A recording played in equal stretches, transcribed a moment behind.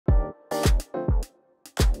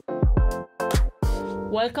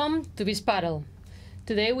Welcome to this Padel.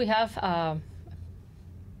 Today we have a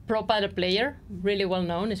pro Padel player, really well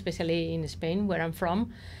known, especially in Spain, where I'm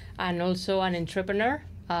from, and also an entrepreneur.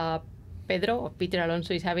 Peter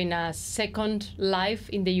Alonso is having a second life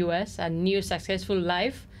in the US, a new successful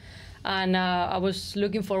life. And I was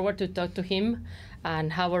looking forward to talk to him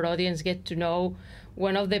and have our audience get to know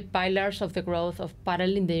one of the pillars of the growth of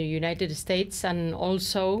Padel in the United States, and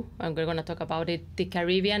also, and we're going to talk about it, the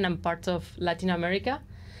Caribbean and parts of Latin America.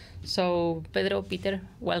 So, Peter,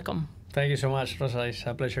 welcome. Thank you so much, Rosa. It's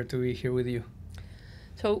a pleasure to be here with you.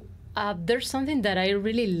 So, there's something that I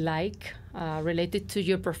really like related to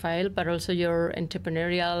your profile, but also your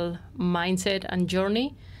entrepreneurial mindset and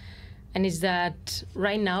journey. And it's that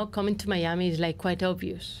right now, coming to Miami is like quite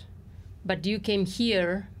obvious. But you came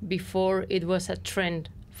here before it was a trend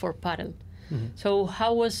for Padel. Mm-hmm. So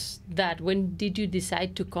how was that? When did you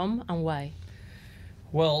decide to come and why?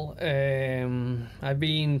 Well, I've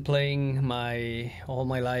been playing all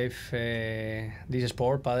my life this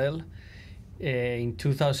sport, Padel. In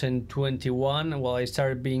 2021, well, I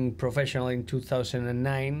started being professional in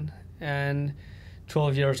 2009, and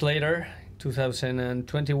 12 years later,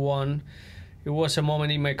 2021, it was a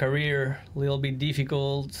moment in my career, a little bit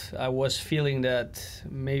difficult. I was feeling that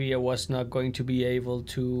maybe I was not going to be able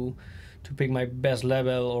to pick my best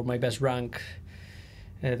level or my best rank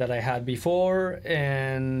that I had before,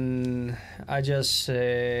 and I just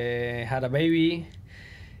had a baby,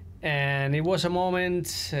 and it was a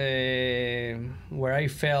moment where I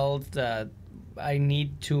felt that I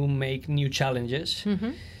need to make new challenges.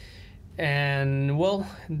 Mm-hmm. And well,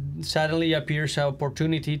 suddenly appears an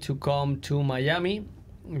opportunity to come to Miami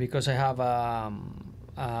because I have a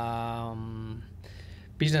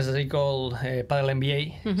business that I call Padel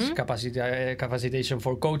MBA, mm-hmm. Capacitation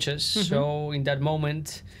for coaches. Mm-hmm. So in that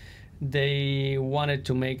moment, they wanted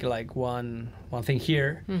to make like one thing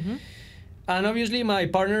here, mm-hmm. and obviously my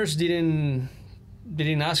partners didn't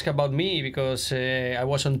ask about me because I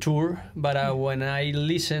was on tour. But when I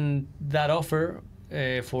listened that offer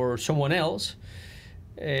for someone else,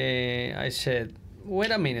 I said, wait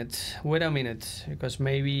a minute, because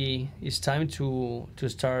maybe it's time to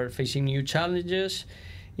start facing new challenges.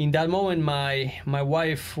 In that moment, my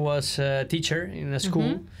wife was a teacher in a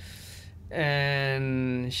school, mm-hmm.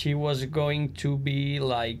 and she was going to be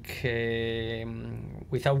like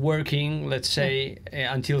without working, let's say,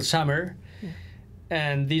 until summer,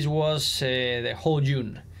 and this was the whole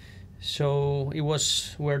June. So it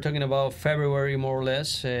was, we're talking about February more or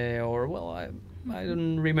less, or well, I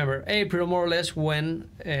don't remember, April more or less, when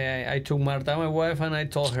I took Marta, my wife, and I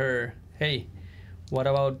told her, hey, what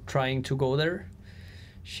about trying to go there?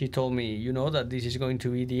 She told me, you know that this is going to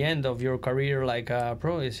be the end of your career like a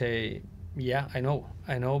pro. I say, yeah, I know,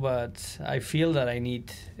 but I feel that I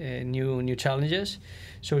need new challenges.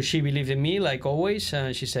 So she believed in me like always,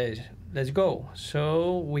 and she said, let's go.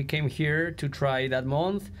 So we came here to try that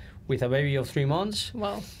month with a baby of 3 months.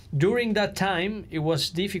 Wow. During that time, it was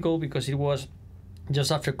difficult because it was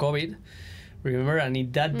just after COVID, remember? And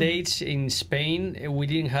in that dates in Spain, we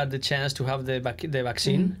didn't have the chance to have the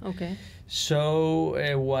vaccine. Okay. So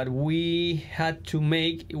what we had to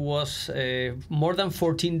make was more than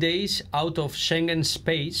 14 days out of Schengen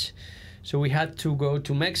space. So we had to go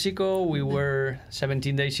to Mexico. We were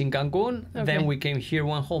 17 days in Cancun. Okay. Then we came here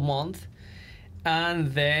 1 whole month.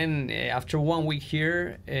 And then after 1 week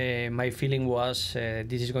here, my feeling was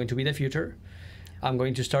this is going to be the future. I'm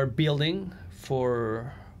going to start building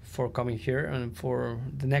for coming here, and for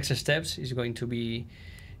the next steps is going to be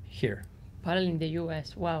here. Padel in the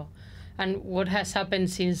US, wow. And what has happened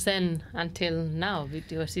since then until now?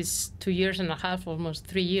 Because it's 2.5 years, almost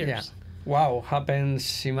 3 years. Yeah. Wow,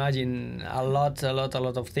 happens, imagine, a lot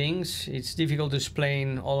of things. It's difficult to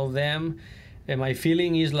explain all of them. My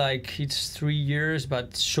feeling is like it's 3 years,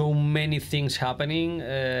 but so many things happening.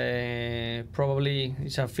 Probably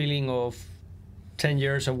it's a feeling of 10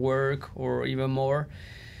 years of work or even more.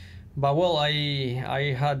 But well,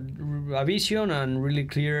 I had a vision and really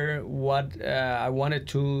clear what I wanted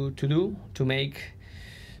to do, to make.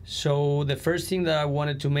 So the first thing that I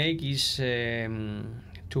wanted to make is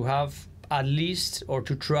to have at least, or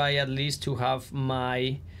to try at least to have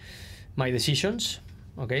my decisions,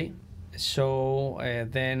 okay? So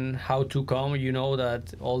then how to come, you know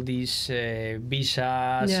that all these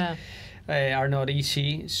visas are not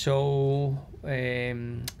easy. So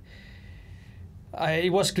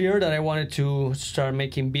it was clear that I wanted to start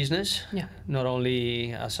making business, not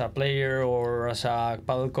only as a player or as a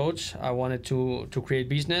paddle coach. I wanted to create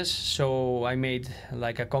business. So I made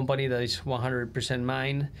like a company that is 100%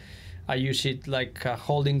 mine. I use it like a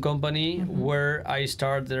holding company where I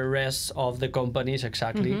start the rest of the companies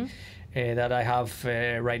exactly that I have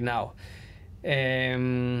right now.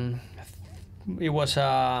 It was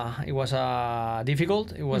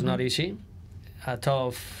difficult. It was not easy.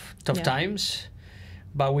 Tough times,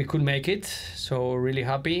 but we could make it. So really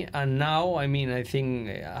happy. And now, I mean, I think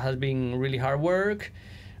it has been really hard work.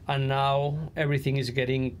 And now everything is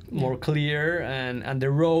getting more clear, and the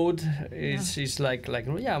road is like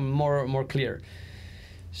more clear.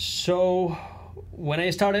 So when I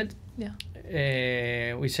started,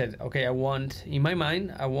 we said, okay, I want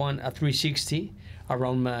a 360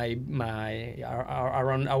 around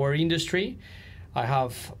around our industry. I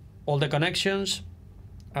have all the connections,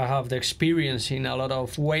 I have the experience in a lot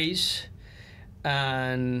of ways.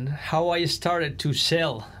 And how I started to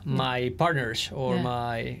sell my partners or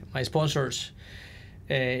my sponsors,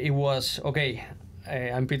 it was, okay,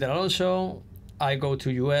 I'm Peter Alonso, I go to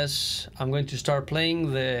US, I'm going to start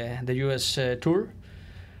playing the US tour,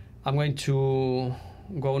 I'm going to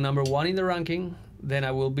go #1 in the ranking, then I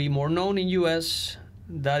will be more known in US,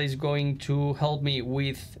 that is going to help me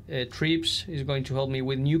with trips, is going to help me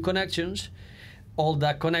with new connections, all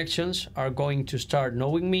that connections are going to start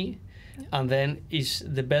knowing me, and then is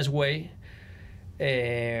the best way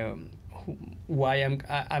why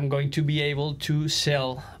I'm going to be able to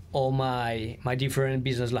sell all my different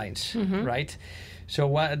business lines, right? So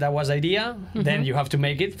that was the idea. Then you have to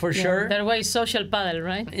make it for sure. That way, social paddle,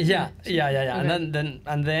 right? Yeah. Okay.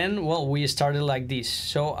 And then well, we started like this.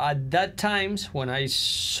 So at that times when I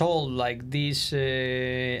sold like this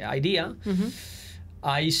idea.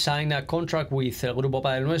 I signed a contract with Grupo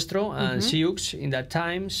Padel Nuestro and Siux in that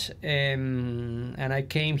times, and I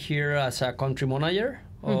came here as a country manager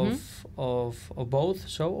of both.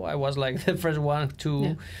 So I was like the first one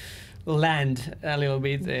to land a little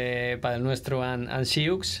bit Padel Nuestro and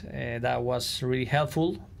Siux. That was really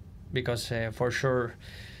helpful because for sure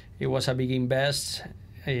it was a big invest.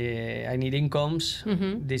 I need incomes.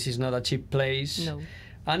 This is not a cheap place. No.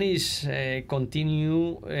 And is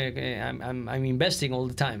continue. I'm investing all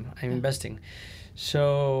the time. I'm investing,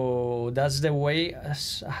 so that's the way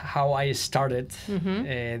how I started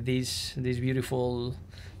this beautiful.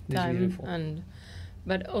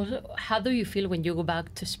 But also, how do you feel when you go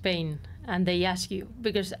back to Spain and they ask you?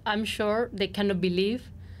 Because I'm sure they cannot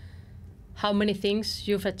believe how many things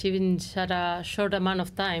you've achieved in such a short amount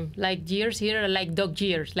of time. Like years here are like dog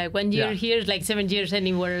years. Like 1 year here is like 7 years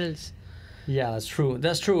anywhere else. Yeah, that's true.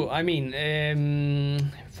 That's true. I mean,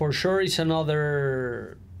 for sure, it's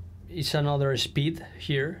another speed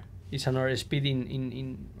here. It's another speed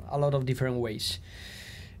in a lot of different ways.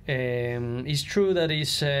 It's true that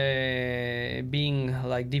it's being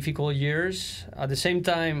like difficult years. At the same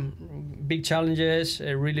time, big challenges.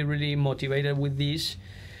 Really, really motivated with this.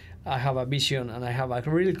 I have a vision, and I have a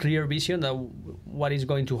really clear vision that what is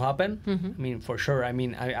going to happen. I mean, for sure. I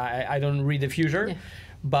mean, I don't read the future. Yeah.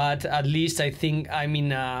 But at least I think I'm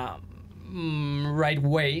in a right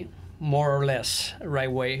way, more or less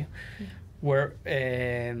right way, where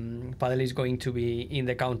Padel is going to be in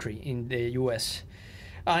the country, in the US.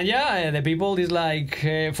 And the people is like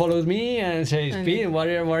follows me and says, Pete, what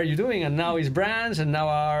are you doing? And now it's brands, and now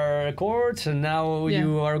are courts, and now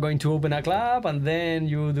you are going to open a club, and then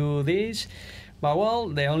you do this. But well,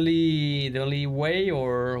 the only way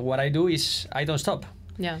or what I do is I don't stop.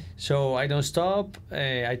 Yeah. So I don't stop.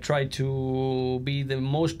 I try to be the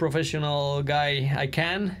most professional guy I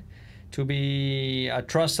can, to be a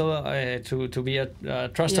trustable,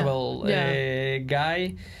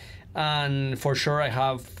 guy, and for sure I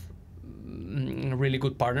have really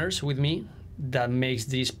good partners with me that makes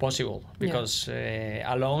this possible. Because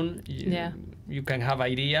alone you can have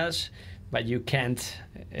ideas, but you can't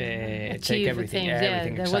take everything. That's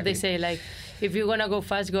exactly. what they say. Like, if you're gonna go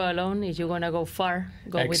fast, go alone. If you're gonna go far,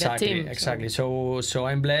 go with a team. Exactly. So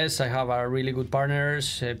I'm blessed. I have a really good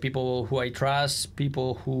partners, people who I trust,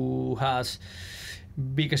 people who has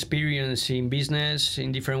big experience in business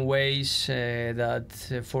in different ways. That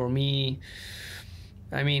for me,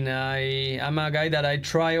 I mean, I'm a guy that I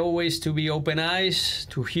try always to be open eyes,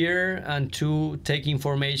 to hear and to take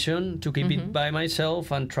information, to keep it by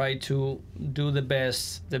myself and try to do the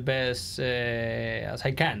best as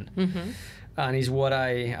I can. And is what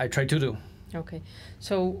I try to do. Okay.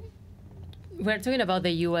 So we're talking about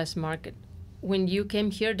the US market. When you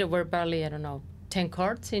came here, there were barely, 10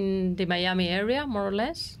 courts in the Miami area, more or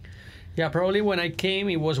less? Yeah, probably when I came,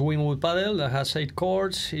 it was Wynwood Padel that has 8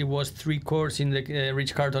 courts. It was 3 courts in the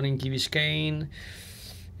Ritz-Carlton in Key Biscayne.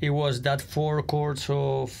 It was that 4 courts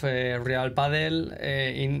of Real Padel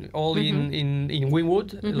in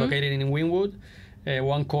Wynwood, located in Wynwood.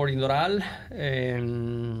 one court in Doral.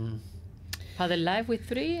 Padel Live with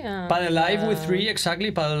 3? Padel Live with 3,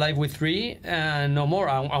 exactly. Padel Live with 3, and no more.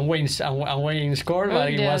 And Wayne's court,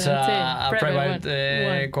 but it was a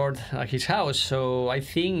private court at his house. So I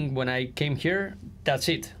think when I came here, that's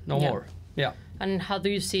it. No more. Yeah. And how do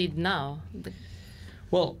you see it now?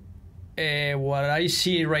 Well, what I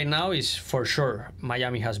see right now is for sure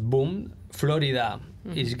Miami has boomed. Florida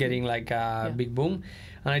is getting like a big boom.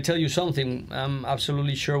 And I tell you something, I'm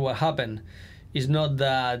absolutely sure what happened. It's not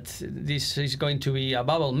that this is going to be a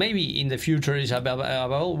bubble. Maybe in the future is a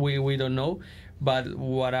bubble. We don't know. But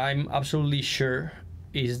what I'm absolutely sure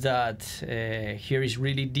is that here is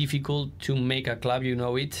really difficult to make a club, you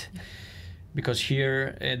know it. Because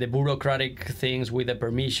here the bureaucratic things with the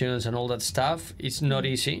permissions and all that stuff, it's not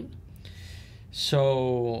easy.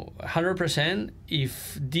 So 100%,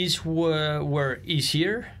 if this were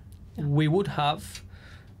easier, we would have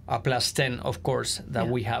a +10, of course, that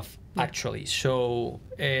we have actually. So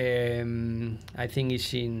I think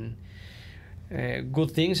it's in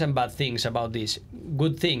good things and bad things about this.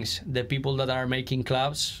 Good things, the people that are making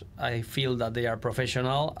clubs, I feel that they are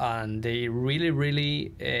professional and they really,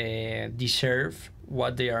 really deserve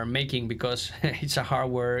what they are making, because it's a hard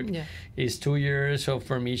work. It's 2 years of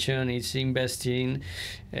permission, it's investing.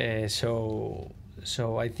 So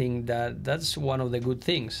I think that that's one of the good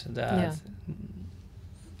things that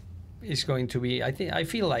is going to be, I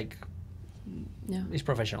feel like it's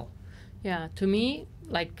professional. Yeah, to me,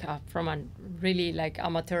 like from a really like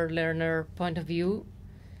amateur learner point of view,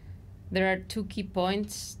 there are 2 key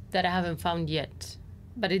points that I haven't found yet.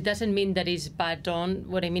 But it doesn't mean that it's bad on.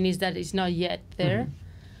 What I mean is that it's not yet there.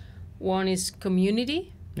 One is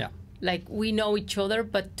community. Yeah. Like we know each other,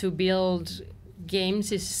 but to build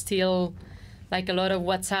games is still like a lot of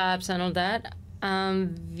WhatsApps and all that.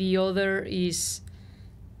 And the other is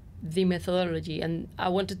the methodology. And I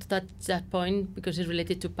wanted to touch that point because it's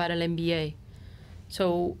related to Padel MBA.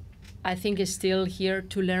 So I think it's still here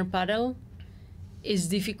to learn Padel. It's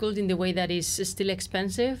difficult in the way that it's still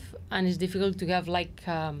expensive, and it's difficult to have like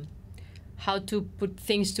how to put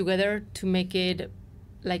things together to make it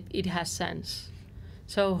like it has sense.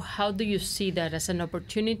 So how do you see that as an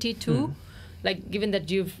opportunity too? Like given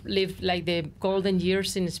that you've lived like the golden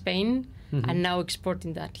years in Spain and now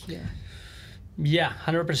exporting that here. Yeah,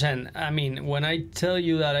 100%. I mean, when I tell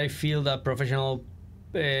you that I feel that professional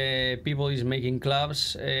people is making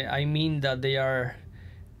clubs, I mean that they are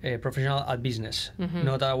professional at business,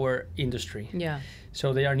 not our industry. Yeah.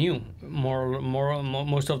 So they are new.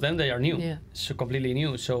 Most of them, they are new. Yeah. So completely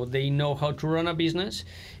new. So they know how to run a business.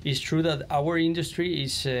 It's true that our industry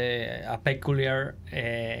is a peculiar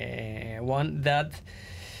one that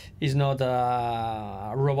is not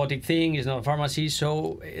a robotic thing. It's not a pharmacy.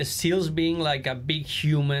 So it still being like a big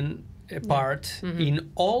human part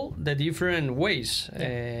in all the different ways,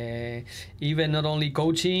 even not only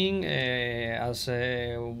coaching, as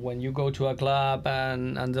when you go to a club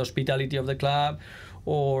and the hospitality of the club,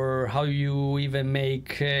 or how you even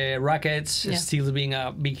make rackets, still being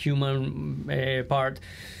a big human part.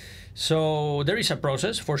 So there is a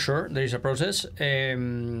process, for sure. There is a process.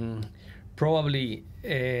 Probably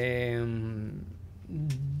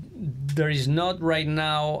there is not right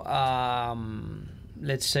now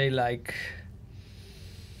let's say like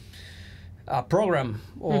a program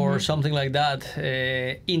or something like that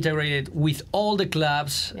integrated with all the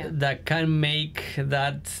clubs that can make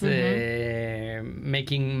that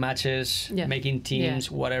making matches, making teams,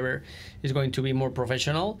 whatever is going to be more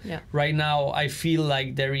professional. Right now I feel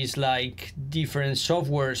like there is like different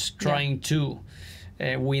softwares trying to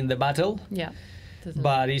win the battle.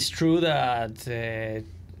 But it's true that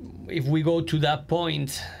if we go to that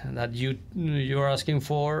point that you're asking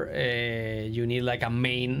for, you need like a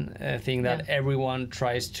main thing that everyone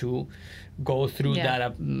tries to go through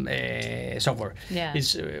that software.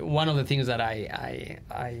 It's one of the things that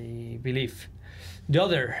I believe. The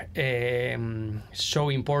other so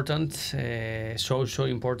important, so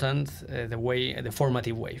important, the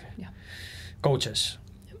formative way. Coaches.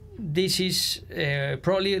 This is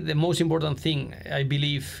probably the most important thing I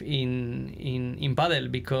believe in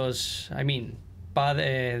Padel, because I mean,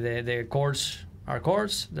 the courts are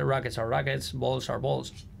courts, the rackets are rackets, balls are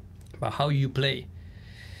balls, but how you play.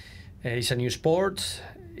 It's a new sport.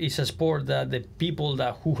 It's a sport that the people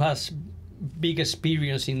who has big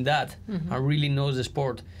experience in that and really knows the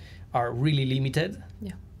sport are really limited.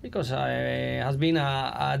 Because has been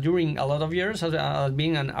during a lot of years has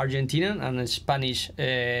been an Argentinian and a Spanish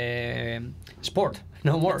sport.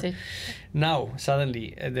 No more. Now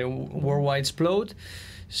suddenly the worldwide explode.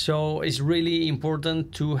 So it's really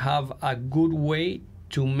important to have a good way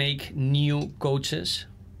to make new coaches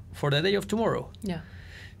for the day of tomorrow. Yeah.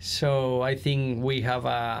 So I think we have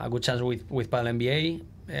a good chance with Padel NBA.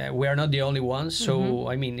 We are not the only ones. So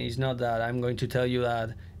I mean, it's not that I'm going to tell you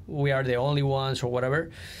that we are the only ones or whatever.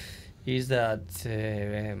 Is that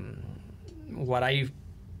what I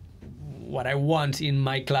want in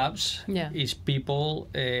my clubs is people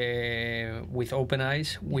with open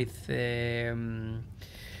eyes, with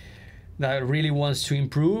that really wants to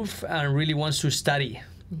improve and really wants to study,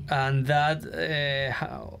 and that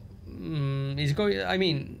is going. I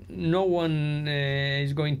mean, no one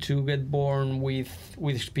is going to get born with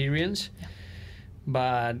experience,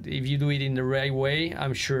 but if you do it in the right way,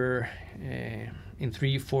 I'm sure in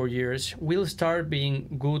 3-4 years we'll start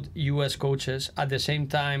being good US coaches. At the same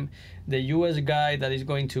time, the US guy that is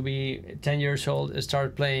going to be 10 years old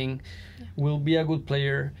start playing, will be a good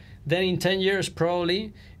player. Then in 10 years,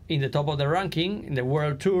 probably in the top of the ranking in the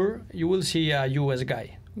world tour, you will see a US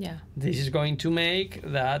guy. Yeah. This is going to make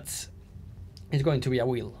that it's going to be a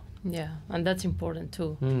wheel. Yeah, and that's important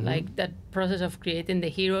too. Like that process of creating the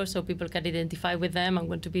heroes so people can identify with them and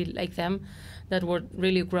want to be like them, that what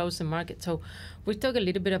really grows the market. So we talk a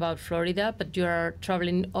little bit about Florida, but you are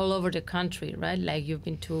traveling all over the country, right? Like you've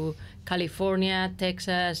been to California,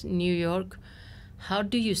 Texas, New York. How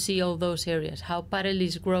do you see all those areas? How Padel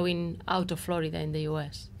is growing out of Florida in the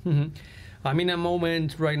US? I'm in a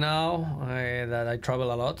moment right now that I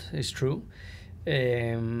travel a lot, it's true.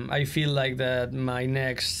 I feel like that my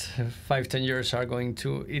next 5-10 years are going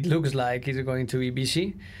to, it looks like it's going to be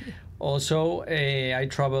busy. Also, I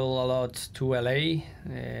travel a lot to LA.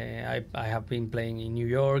 I have been playing in New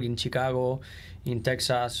York, in Chicago, in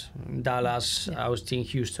Texas, in Dallas, Austin,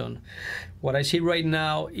 Houston. What I see right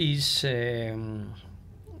now is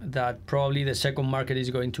that probably the second market is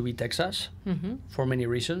going to be Texas for many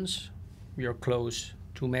reasons. You're close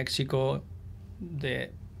to Mexico.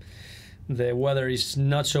 The weather is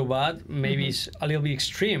not so bad. Maybe it's a little bit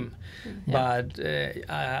extreme, but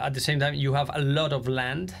at the same time, you have a lot of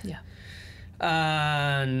land. Yeah.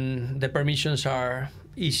 And the permissions are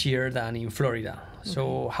easier than in Florida.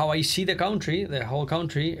 So how I see the country, the whole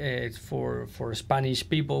country, for Spanish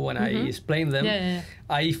people, when I explain them,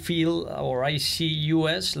 I feel or I see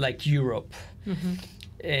US like Europe,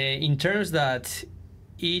 in terms that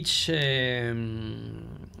each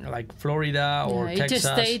like Florida or Texas,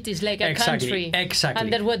 each state is like a country. Exactly.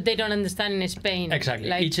 And that's what they don't understand in Spain. Exactly.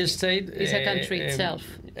 Like each state is a country itself.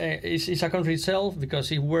 It's a country itself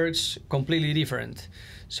because it works completely different.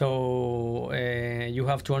 So you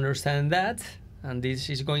have to understand that, and this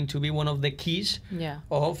is going to be one of the keys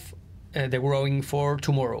of the growing for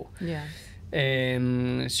tomorrow. Yeah.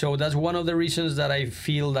 So that's one of the reasons that I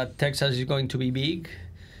feel that Texas is going to be big.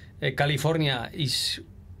 California is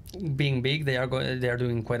being big. They are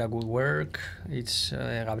doing quite a good work. It's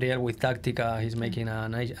Gabriel with Tactica. He's making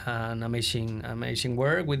an amazing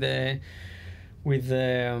work with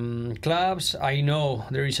the clubs. I know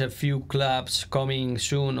there is a few clubs coming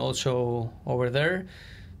soon also over there.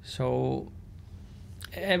 So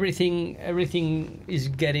everything is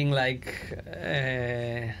getting like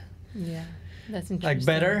that's interesting. Like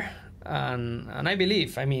better, and I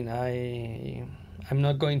believe. I mean, I'm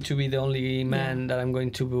not going to be the only man that I'm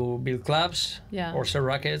going to build clubs or sell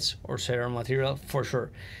rackets or sell material, for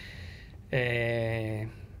sure. If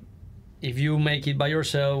you make it by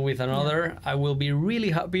yourself with another, I will be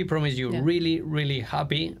really happy, promise you, really, really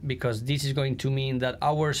happy, because this is going to mean that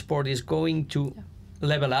our sport is going to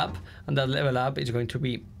level up, and that level up is going to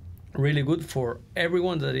be really good for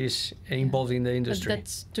everyone that is involved in the industry. But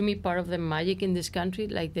that's, to me, part of the magic in this country,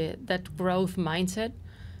 like that growth mindset,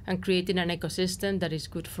 and creating an ecosystem that is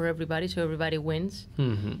good for everybody, so everybody wins.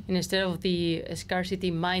 And instead of the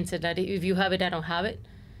scarcity mindset that if you have it, I don't have it.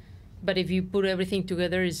 But if you put everything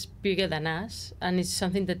together, it's bigger than us. And it's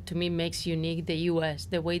something that, to me, makes unique the US,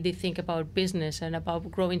 the way they think about business and about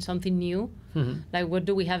growing something new. Like, what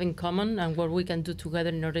do we have in common and what we can do together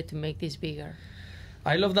in order to make this bigger?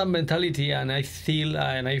 I love that mentality, and I feel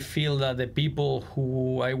that the people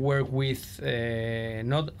who I work with,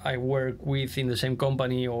 not I work with in the same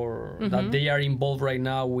company, or that they are involved right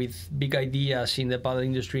now with big ideas in the paddle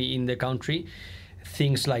industry in the country,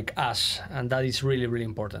 things like us, and that is really, really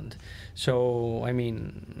important. So, I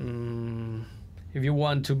mean, if you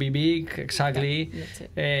want to be big, exactly.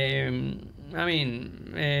 I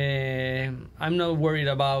mean, I'm not worried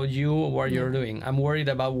about you or what you're doing. I'm worried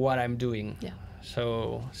about what I'm doing. Yeah.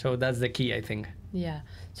 So that's the key, I think. Yeah.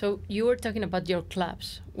 So you were talking about your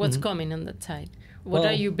clubs. What's coming on that side? What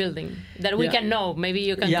are you building that we can know? Maybe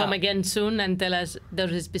you can come again soon and tell us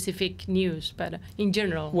those specific news, but in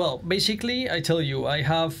general. Well, basically, I tell you, I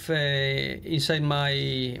have inside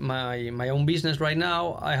my own business right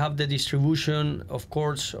now, I have the distribution, of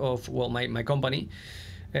course, of, well, my company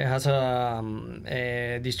has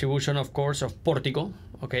a distribution, of course, of Portico,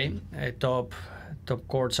 okay, top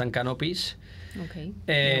courts and canopies. Okay.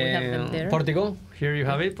 Yeah, we have them there. Portico, here you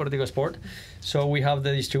have it, Portico Sport. So we have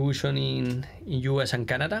the distribution in US and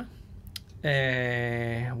Canada.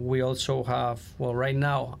 We also have, well, right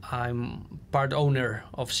now I'm part owner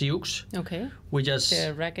of Siux. Okay. We just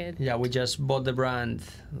the racket. Yeah, we just bought the brand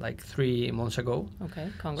like 3 months ago. Okay,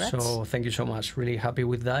 congrats. So thank you so much. Really happy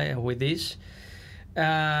with that, with this.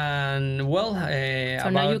 And well, so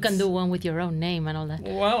now you can do one with your own name and all that.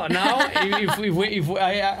 Well, now if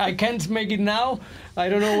I can't make it now, I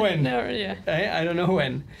don't know when. No, yeah. I don't know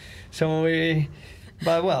when. So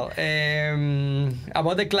but well,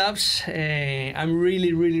 about the clubs, I'm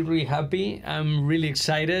really happy. I'm really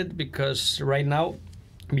excited because right now,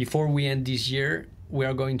 before we end this year, we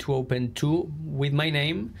are going to open 2 with my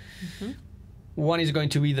name. Mm-hmm. One is going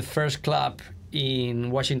to be the first club in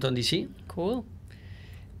Washington, D.C. Cool.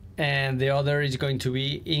 And the other is going to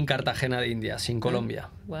be in Cartagena de Indias, in Colombia.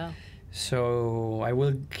 Wow. So I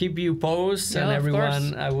will keep you posted, and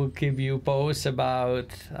everyone, I will keep you posted about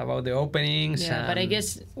the openings. Yeah, but I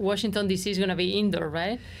guess Washington, D.C. is going to be indoor,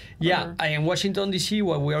 right? Yeah, in Washington, D.C.,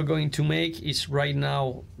 what we are going to make is right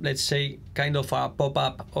now, let's say, kind of a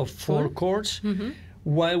pop-up of 4 courts,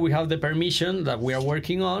 while we have the permission that we are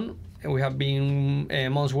working on. We have been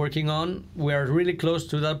months working on. We are really close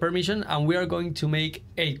to that permission, and we are going to make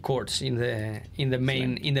 8 courts in the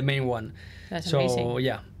main one. That's amazing.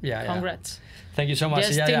 Yeah. Congrats. Thank you so much.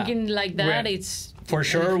 Just thinking like that, it's for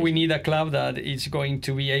sure we need a club that is going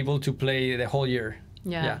to be able to play the whole year.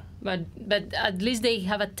 Yeah. But at least they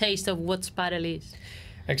have a taste of what Padel is.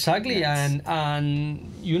 Exactly,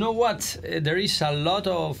 and you know what? There is a lot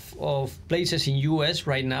of places in US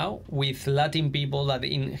right now with Latin people that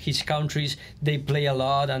in his countries they play a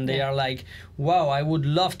lot, and they are like, wow, I would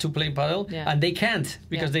love to play Padel, and they can't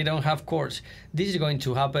because they don't have courts. This is going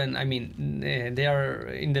to happen. I mean, they are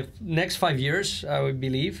in the next 5 years, I would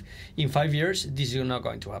believe. In 5 years, this is not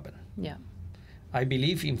going to happen. Yeah. I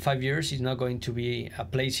believe in 5 years, it's not going to be a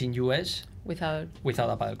place in US without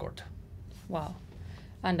a paddle court. Wow.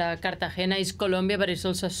 And Cartagena is Colombia, but it's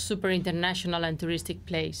also a super international and touristic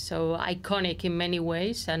place. So iconic in many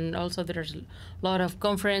ways. And also there's a lot of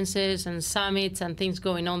conferences and summits and things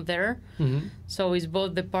going on there. Mm-hmm. So it's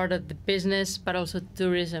both the part of the business, but also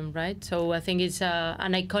tourism, right? So I think it's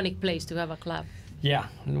an iconic place to have a club. Yeah,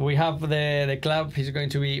 we have the club is going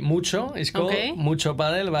to be Mucho. It's called Mucho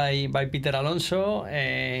Padel by Peter Alonso.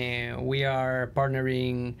 We are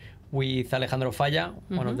partnering with Alejandro Falla,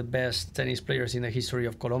 one of the best tennis players in the history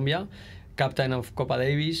of Colombia, captain of Copa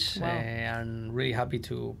Davis, and really happy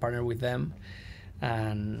to partner with them.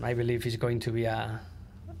 And I believe it's going to be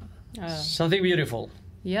something beautiful.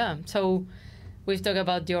 Yeah. So we've talked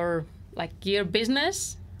about your gear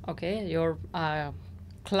business, your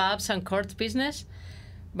clubs and courts business,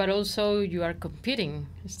 but also you are competing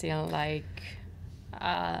still,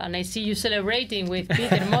 and I see you celebrating with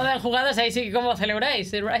Peter. Modern jugadas, I see cómo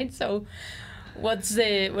celebráis, right? So what's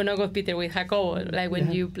with Peter, with Jacobo,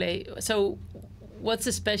 when you play. So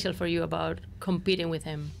what's special for you about competing with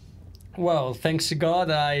him? Well, thanks to God,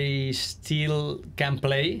 I still can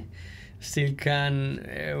play, still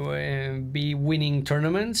can be winning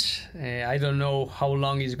tournaments. I don't know how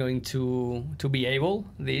long it's going to be able,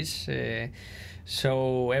 this.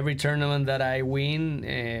 So every tournament that I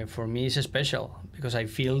win, for me, is special, because I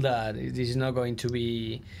feel that this is not going to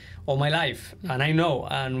be all my life. And I know,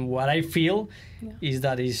 and what I feel is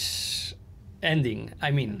that it's ending.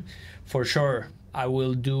 I mean, for sure, I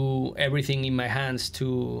will do everything in my hands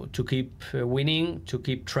to keep winning, to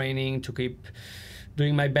keep training, to keep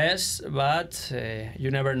doing my best, but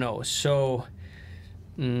you never know. So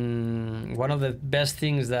one of the best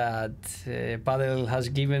things that Padel has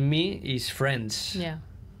given me is friends. Yeah,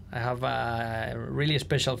 I have really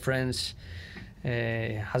special friends.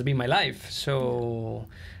 Has been my life. So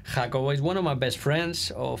Jacobo is one of my best friends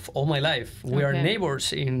of all my life. We are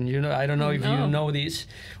neighbors in, I don't know if you know this.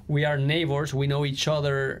 We are neighbors. We know each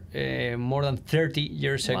other more than 30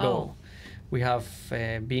 years ago. We have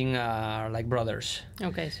been like brothers.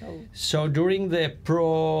 Okay, so during the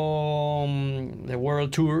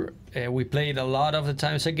world tour, we played a lot of the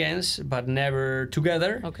times against, but never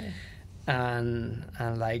together. Okay. And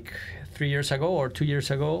like 3 years ago or 2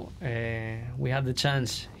 years ago, we had the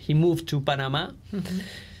chance. He moved to Panama,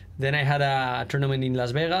 Then I had a tournament in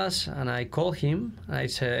Las Vegas, and I called him. And I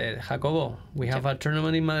said, Jacobo, we have a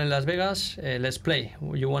tournament in Las Vegas. Let's play.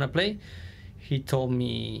 You want to play? He told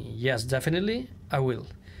me, yes, definitely, I will.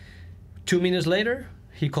 2 minutes later,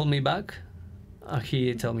 he called me back.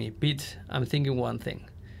 He told me, Pete, I'm thinking one thing.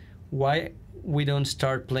 Why we don't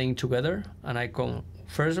start playing together? And I come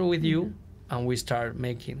first with you, and we start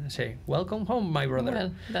making. Say, welcome home, my brother.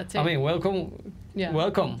 Well, that's it. I mean, welcome,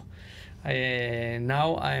 welcome.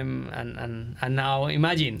 Now I'm and now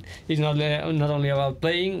imagine it's not only about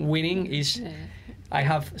playing, winning. Is I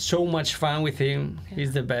have so much fun with him.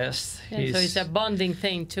 He's the best. So it's a bonding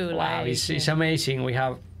thing too. Wow, it's amazing. We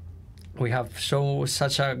have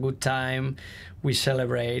such a good time. We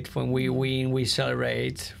celebrate when we win. We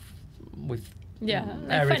celebrate with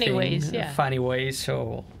everything, funny ways.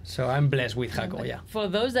 So I'm blessed with Jaco. Yeah. For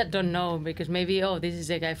those that don't know, because maybe this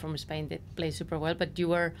is a guy from Spain that plays super well, but you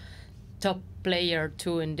were top player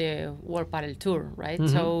too in the World Padel Tour, right?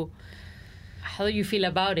 So how do you feel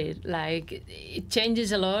about it? Like, it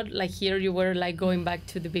changes a lot. Like, here you were like going back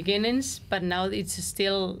to the beginnings, but now it's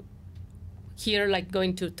still here, like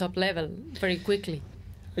going to top level very quickly.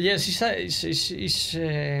 Yes,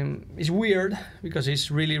 it's weird because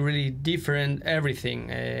it's really different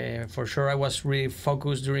everything. For sure, I was really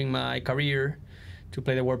focused during my career to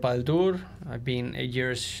play the World Padel Tour. I've been 8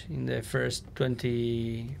 years in the first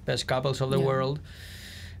 20 best couples of the world.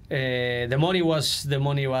 The money was the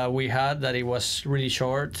money we had, that it was really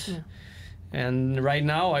short. And right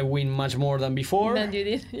now I win much more than before. Than you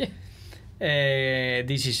did,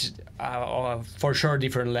 this is for sure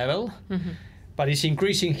different level. But it's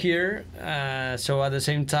increasing here, so at the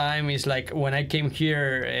same time, it's like when I came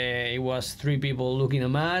here, it was 3 people looking a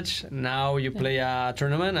match. Now you play a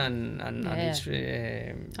tournament, and it's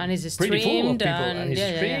pretty full of people, and it's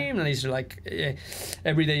streamed, and it's like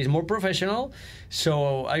every day is more professional.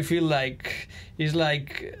 So I feel like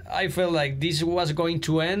I felt like this was going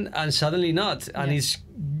to end, and suddenly not, and it's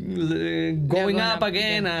going up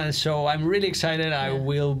again. And so I'm really excited. I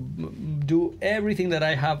will do everything that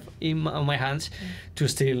I have on my hands to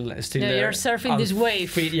still you're surfing this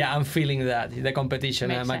wave. I'm feeling that the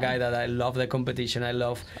competition. I'm a guy that I love the competition. I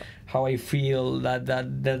love how I feel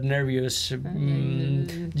that nervous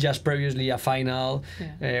just previously a final,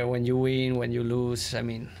 when you win, when you lose. I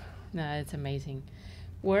mean, no, it's amazing.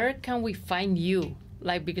 Where can we find you?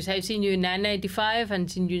 Like, because I've seen you in 995 and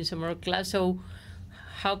seen you in some more class. So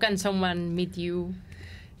how can someone meet you?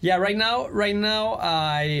 Yeah, right now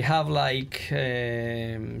I have like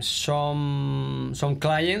some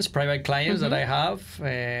clients, private clients that I have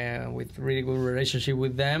with really good relationship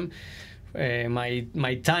with them.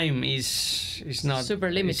 My time is not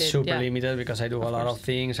super limited. Limited because I do a lot of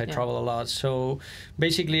things. I travel a lot. So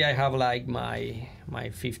basically, I have like my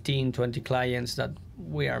 15, 20 clients that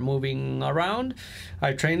we are moving around.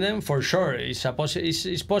 I train them for sure. It's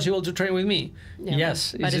possible to train with me.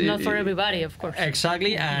 Yes, but it's not for everybody, of course.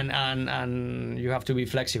 Exactly, and you have to be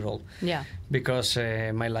flexible. Yeah. Because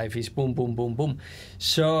my life is boom, boom, boom, boom.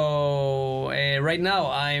 So right now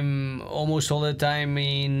I'm almost all the time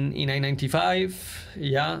in I-95.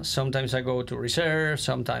 Yeah, sometimes I go to reserve,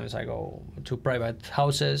 sometimes I go to private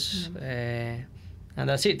houses, and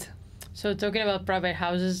that's it. So talking about private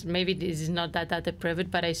houses, maybe this is not that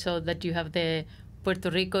private, but I saw that you have the Puerto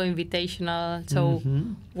Rico Invitational. So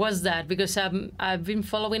what's that? Because I've been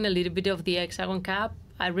following a little bit of the Hexagon Cup.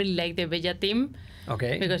 I really like the Bella team.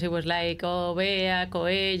 Okay. Because it was like, Bea,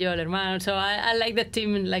 Coelho, El Hermano. So I like the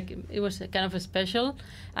team. Like, it was kind of a special,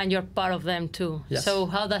 and you're part of them too. Yes. So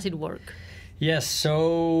how does it work? Yes,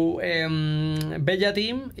 so Bella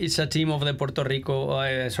team is a team of the Puerto Rico,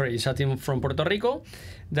 it's a team from Puerto Rico.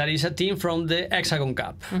 That is a team from the Hexagon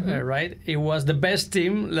Cup, right? It was the best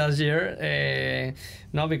team last year,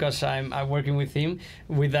 not because I'm working with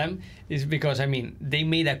them, it's because, I mean, they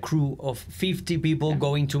made a crew of 50 people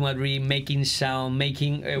going to Madrid, making sound,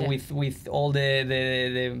 with all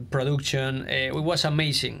the production. It was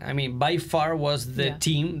amazing. I mean, by far was the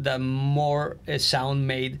team that more sound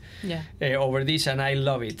made over this, and I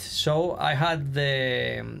love it. So I had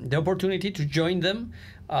the opportunity to join them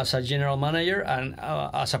as a general manager and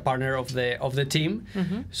as a partner of the team.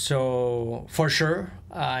 So for sure,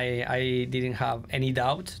 I didn't have any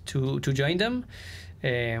doubt to join them.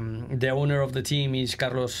 The owner of the team is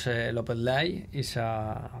Carlos Lopez Lai. He's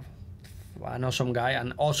an awesome guy,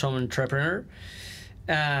 an awesome entrepreneur.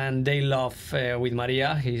 And they love, with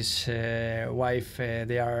Maria, his wife,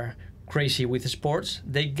 they are crazy with sports.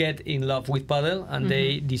 They get in love with Padel, and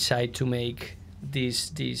they decide to make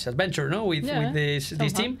this adventure, with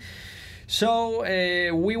this team. So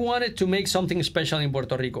we wanted to make something special in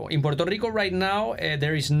Puerto Rico. In Puerto Rico right now,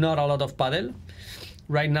 there is not a lot of Padel.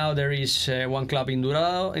 Right now there is one club in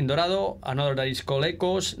Dorado, another that is called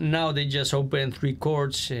Ecos. Now they just opened 3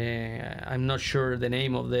 courts. I'm not sure the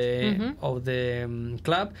name of the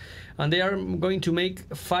club, and they are going to make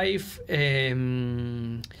 5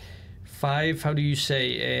 how do you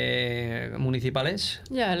say, municipales?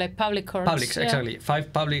 Yeah, like public courts. Publics, exactly.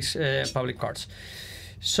 5 public courts.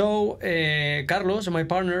 So Carlos, my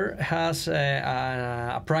partner, has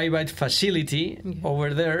a private facility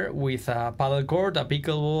over there with a paddle court, a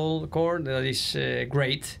pickleball court that is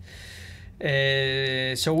great.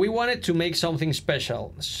 So we wanted to make something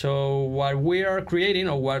special. So what we are creating,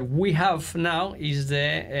 or what we have now, is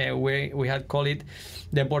we had called it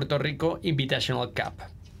the Puerto Rico Invitational Cup.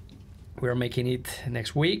 We're making it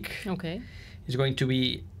next week. Okay. It's going to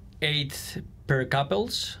be 8 per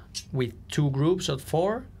couples, with 2 groups of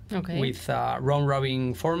 4, with a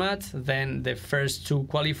round-robin format. Then the first 2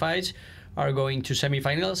 qualified are going to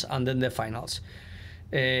semifinals, and then the finals.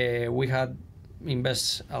 We had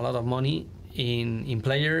invest a lot of money in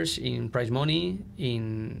players, in prize money,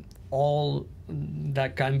 in all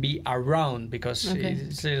that can be around, because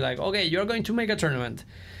it's like, okay, you're going to make a tournament.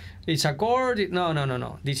 It's a court. No.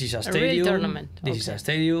 This is a stadium. A real tournament. This is a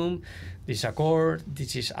stadium. This is a court.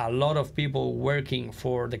 This is a lot of people working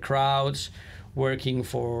for the crowds, working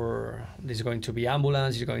for. There's going to be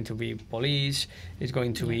ambulance. It's going to be police. It's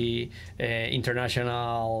going to be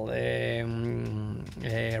international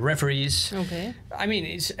referees. Okay. I mean,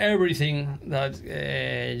 it's everything that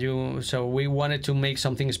So we wanted to make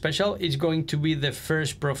something special. It's going to be the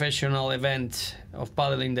first professional event of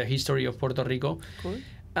paddle in the history of Puerto Rico. Cool.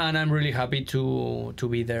 And I'm really happy to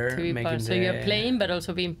be there. So you're playing, but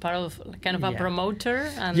also being part of kind of a promoter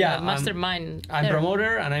and a mastermind. I'm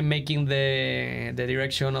promoter, and I'm making the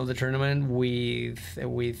direction of the tournament with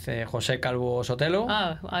Jose Calvo Sotelo.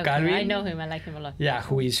 Oh, okay. I know him. I like him a lot. Yeah,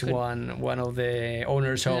 who is one of the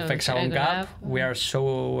owners of Hexagon Cup. We're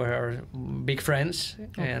big friends,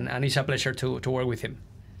 and it's a pleasure to work with him.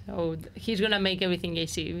 So he's gonna make everything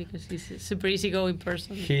easy, because he's a super easygoing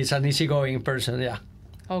person. He's an easygoing person, yeah.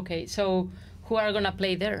 Okay, so who are gonna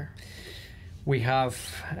play there? We have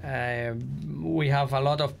a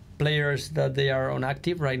lot of players that they are on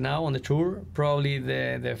active right now on the tour. Probably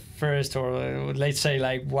the first, or let's say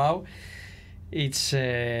like wow, it's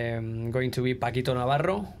going to be Paquito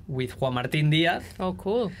Navarro with Juan Martín Díaz. Oh,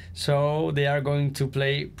 cool! So they are going to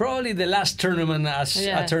play probably the last tournament as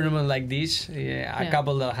a tournament like this. A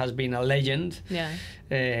couple that has been a legend. Yeah.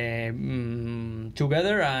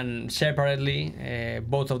 Together and separately,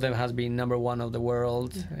 both of them has been #1 of the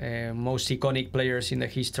world, most iconic players in the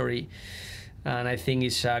history, and I think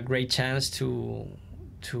it's a great chance to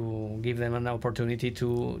give them an opportunity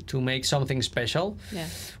to make something special. Yeah.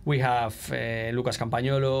 We have Lucas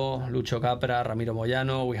Campagnolo, Lucho Capra, Ramiro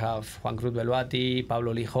Moyano. We have Juan Cruz Beluati,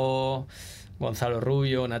 Pablo Lijó, Gonzalo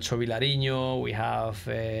Rubio, Nacho Vilariño. We have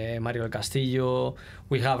Mario del Castillo.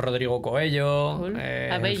 We have Rodrigo Coello. Cool.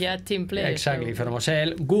 Abella team player. Exactly,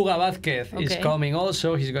 Fermosel. Guga Vázquez is coming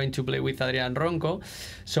also. He's going to play with Adrian Ronco.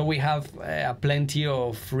 So we have plenty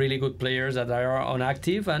of really good players that are on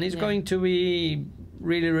active, and it's going to be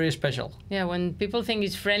really, really special. Yeah, when people think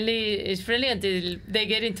it's friendly until they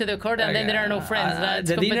get into the court, and then there are no friends. That's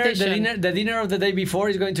the dinner of the day before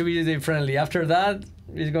is going to be friendly. After that,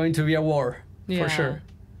 it's going to be a war, for sure.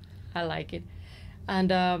 I like it.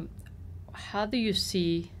 And how do you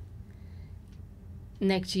see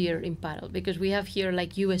next year in paddle? Because we have here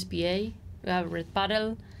like USPA, we have Red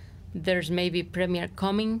Paddle, there's maybe Premier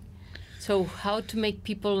coming. So how to make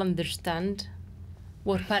people understand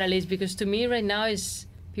what paddle is? Because to me right now is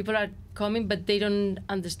people are coming, but they don't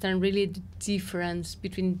understand really the difference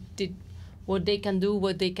between what they can do,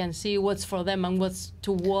 what they can see, what's for them and what's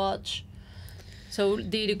to watch. So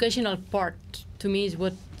the educational part to me is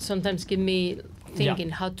what sometimes gives me thinking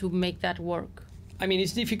how to make that work. I mean,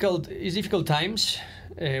 it's difficult. It's difficult times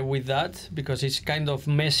with that, because it's kind of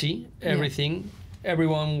messy, everything.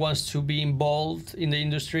 Everyone wants to be involved in the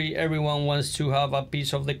industry. Everyone wants to have a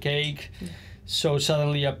piece of the cake. So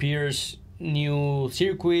suddenly appears new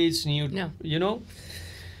circuits, you know.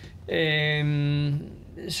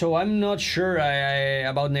 So I'm not sure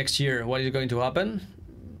about next year, what is going to happen.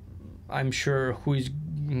 I'm sure who is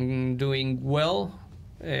doing well,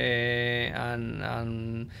 and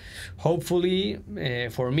hopefully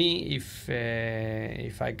for me, if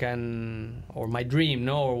I can, or my dream,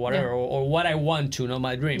 or whatever, or what I want to,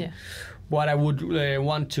 my dream. Yeah. What I would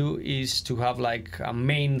want to is to have like a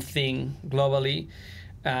main thing globally,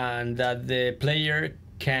 and that the player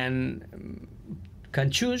can can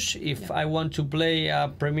choose if I want to play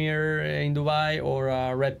a Premier in Dubai or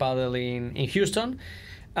a Red Padel in Houston,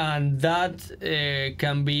 and that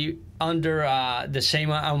can be under the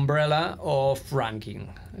same umbrella of ranking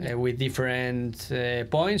with different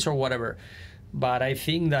points or whatever. But I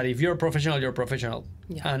think that if you're a professional, you're a professional,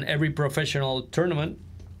 and every professional tournament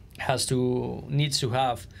needs to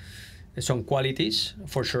have some qualities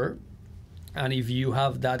for sure. And if you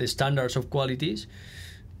have that standards of qualities,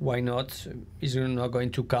 why not? Is not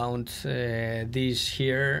going to count this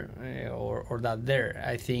here or that there.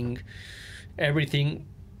 I think everything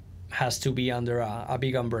has to be under a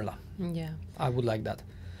big umbrella. Yeah, I would like that.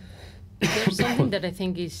 There's something that I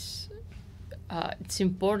think is it's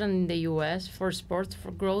important in the US for sports,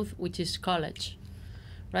 for growth, which is college,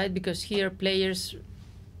 right? Because here players,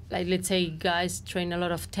 like let's say guys train a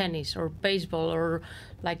lot of tennis or baseball or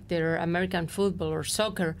like their American football or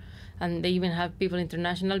soccer, and they even have people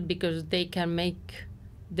international because they can make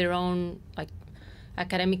their own like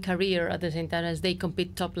academic career at the same time as they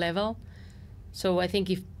compete top level. So I think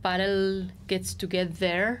if Padel gets to get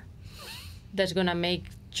there, that's gonna make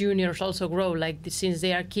juniors also grow. Like since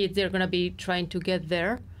they are kids, they're gonna be trying to get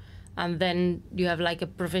there, and then you have like a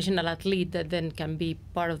professional athlete that then can be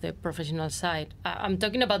part of the professional side. I'm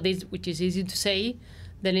talking about this, which is easy to say,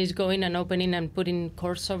 then is going and opening and putting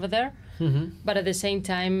courts over there. But at the same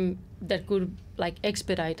time, that could like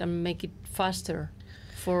expedite and make it faster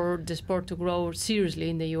for the sport to grow seriously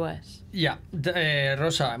in the US. Yeah,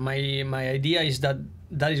 Rosa, my idea is that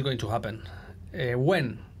is going to happen.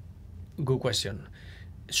 When? Good question.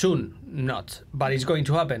 Soon, not, but it's going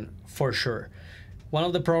to happen for sure. One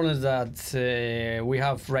of the problems that we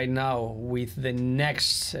have right now with the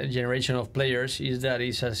next generation of players is that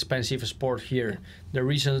it's an expensive sport here. The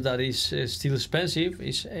reason that it's still expensive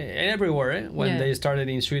is everywhere. When they started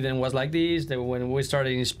in Sweden was like this. When we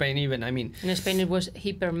started in Spain even, I mean... In Spain it was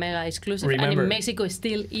hyper mega exclusive. Remember, and in Mexico it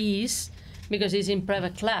still is because it's in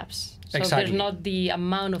private clubs. So there's not the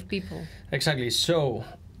amount of people. Exactly. So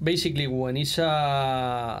basically, when it's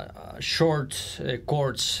short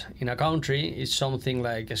courts in a country, it's something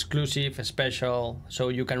like exclusive, special, so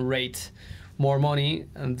you can rate more money,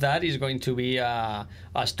 and that is going to be a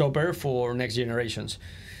stopper for next generations.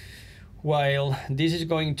 While this is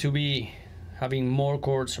going to be having more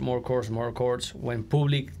courts, when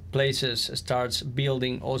public places starts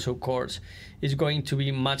building also courts, it's going to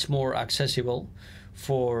be much more accessible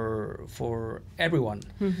for everyone.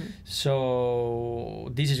 So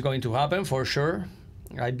this is going to happen for sure.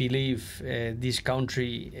 I believe this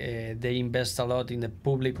country they invest a lot in the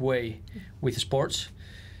public way with sports.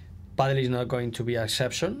 Padel is not going to be an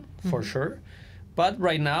exception for sure, but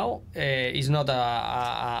right now it's not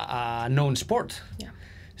a known sport.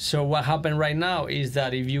 So what happened right now is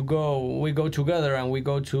that if we go together and we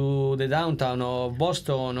go to the downtown of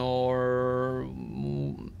Boston or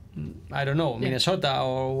I don't know, Minnesota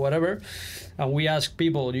or whatever, and we ask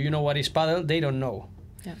people, do you know what is Padel? They don't know.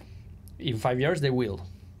 In 5 years, they will.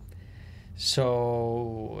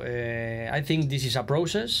 So I think this is a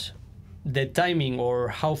process. The timing or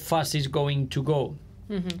how fast it's going to go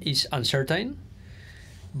is uncertain,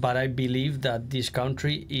 but I believe that this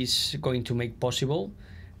country is going to make possible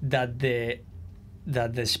that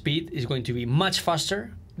the speed is going to be much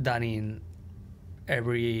faster than in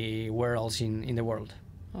everywhere else in the world.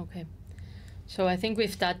 Okay. So I think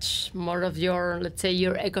we've touched more of your, let's say,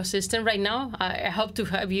 your ecosystem right now. I hope to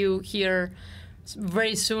have you here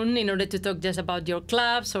very soon in order to talk just about your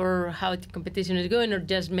clubs or how the competition is going, or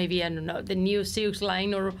just maybe, I don't know, the new Sioux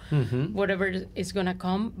line or whatever is going to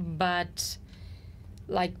come. But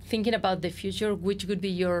like thinking about the future, which would be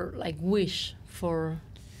your like wish for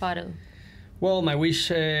Padel? Well, my wish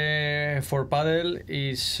for Padel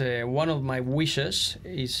is one of my wishes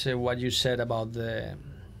is what you said about the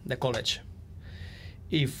college.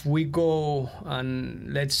 If we go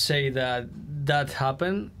and let's say that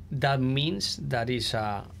happened, that means that is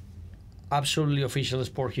a absolutely official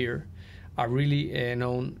sport here, are really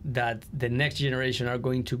known, that the next generation are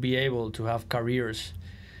going to be able to have careers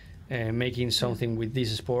making something with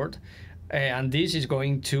this sport, and this is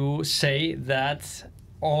going to say that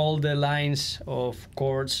all the lines of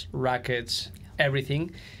courts, rackets,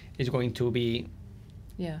 everything is going to be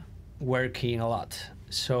working a lot.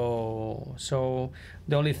 So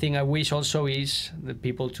the only thing I wish also is the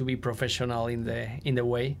people to be professional in the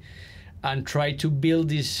way and try to build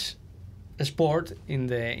this sport in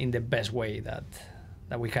the best way that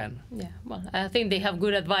we can. Yeah, well, I think they have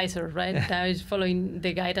good advisors, right? That is following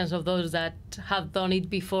the guidance of those that have done it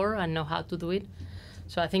before and know how to do it.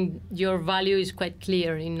 So I think your value is quite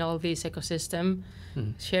clear in all this ecosystem,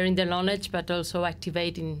 sharing the knowledge, but also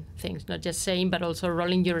activating things, not just saying, but also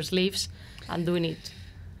rolling your sleeves and doing it.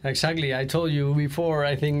 Exactly. I told you before,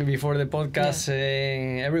 I think before the podcast,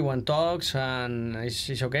 everyone talks and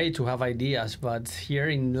it's okay to have ideas, but here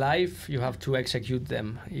in life, you have to execute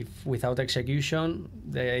them. If without execution,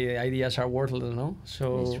 the ideas are worthless, no?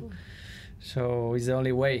 So it's the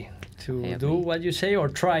only way to do what you say or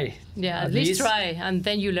try. Yeah, at least try, and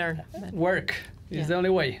then you learn. Work is the only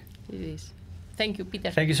way. It is. Thank you, Peter.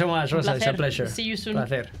 Thank you so much, Rosa. It's a pleasure. See you soon.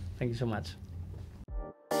 Placer. Thank you so much.